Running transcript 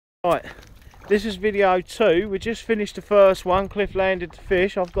Right, this is video 2. We just finished the first one. Cliff landed the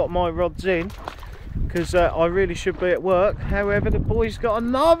fish. I've got my rods in because I really should be at work. However, the boy's got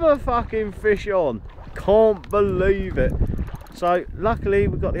another fucking fish on. Can't believe it. So luckily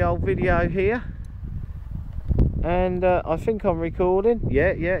we've got the old video here, and I think I'm recording.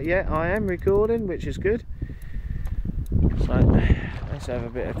 Yeah, I am recording, which is good. So let's have a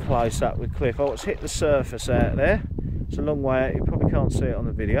bit of close up with Cliff. Oh, it's hit the surface out there. It's a long way out, you probably can't see it on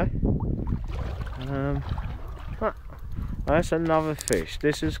the video. That's another fish.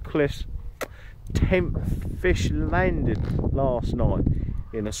 This is Cliff's 10th fish landed last night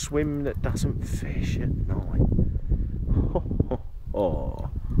in a swim that doesn't fish at night. Oh.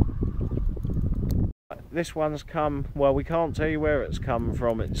 This one's come, well, we can't tell you where it's come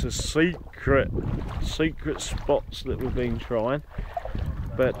from. It's a secret spots that we've been trying.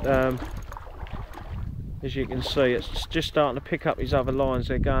 But as you can see, it's just starting to pick up his other lines.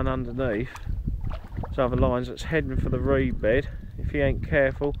 They're going underneath his other lines. It's heading for the reed bed. If he ain't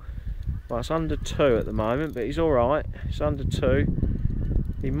careful, well, it's under 2 at the moment, but he's alright. It's under 2.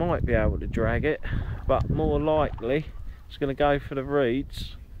 He might be able to drag it, but more likely it's going to go for the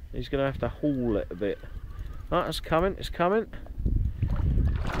reeds. He's going to have to haul it a bit. Right, it's coming, it's coming.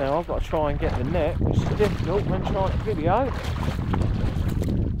 Now I've got to try and get the net, which is difficult when trying to video.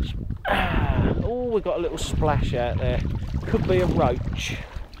 Oh, we've got a little splash out there. Could be a roach.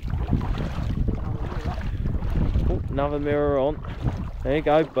 Oh, another mirror on. There you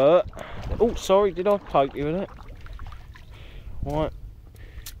go, Bert. Oh, sorry, did I poke you with it? Right.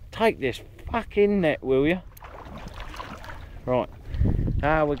 Take this fucking net, will you? Right.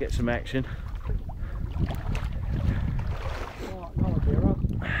 We'll get some action.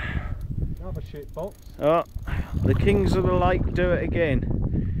 Another shit box. Oh, the kings of the lake do it again.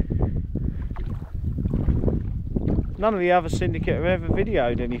 None of the other syndicate have ever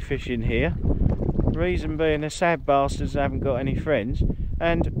videoed any fish in here. Reason being, the sad bastards haven't got any friends,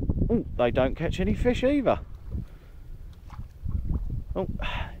 and ooh, they don't catch any fish either. Oh,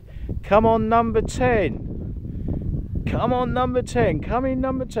 come on, number 10. Come on, number 10. Come in,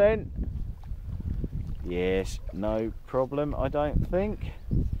 number 10. Yes, no problem, I don't think.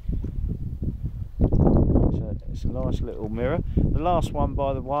 It's a nice little mirror. The last one,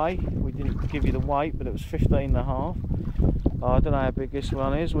 by the way, we didn't give you the weight, but it was 15.5. I don't know how big this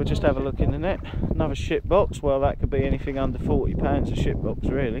one is. We'll just have a look in the net. Another ship box. Well, that could be anything under 40 pounds a ship box,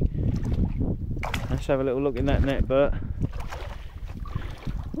 really. Let's have a little look in that net, Bert.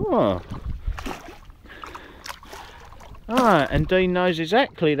 Oh. And Dean knows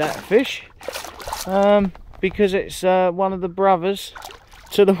exactly that fish, because it's one of the brothers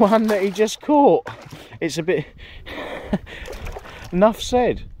to the one that he just caught. It's a bit enough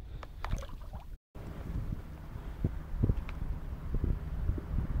said.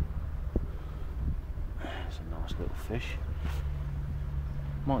 It's a nice little fish.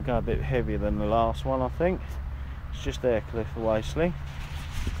 Might go a bit heavier than the last one, I think. It's just there, Cliff, the waistling.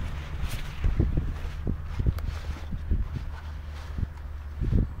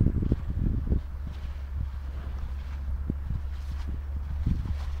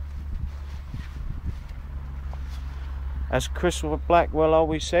 As Chris Blackwell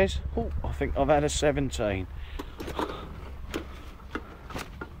always says, oh, I think I've had a 17.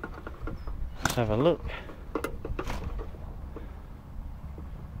 Let's have a look.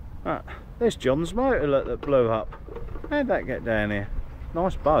 There's John's motor that blew up. How'd that get down here?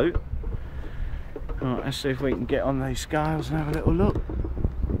 Nice boat. Right, let's see if we can get on these scales and have a little look.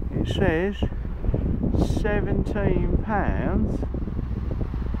 It says 17 pounds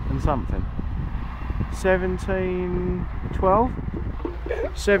and something. 1712.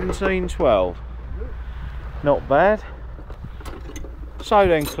 1712. Not bad. So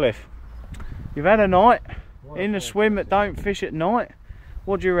then, Cliff, you've had a night in the swim that don't fish at night.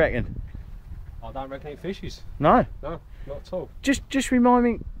 What do you reckon? I don't reckon it fishes. No? No, not at all. Just remind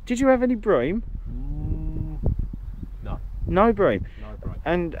me, did you have any bream? No. No bream? No bream.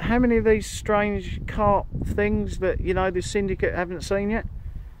 And how many of these strange carp things that, you know, the syndicate haven't seen yet?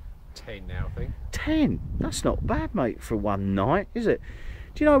 10 now, I think. 10? That's not bad, mate, for one night, is it?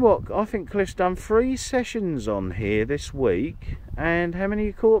 Do you know what? I think Cliff's done 3 sessions on here this week. And how many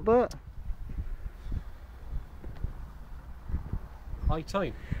you caught, Bert?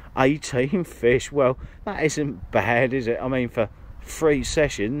 18. 18 fish. Well, that isn't bad, is it? I mean, for 3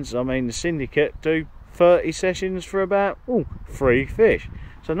 sessions, I mean, the syndicate do 30 sessions for about 3 fish.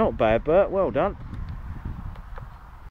 So not bad, Bert. Well done.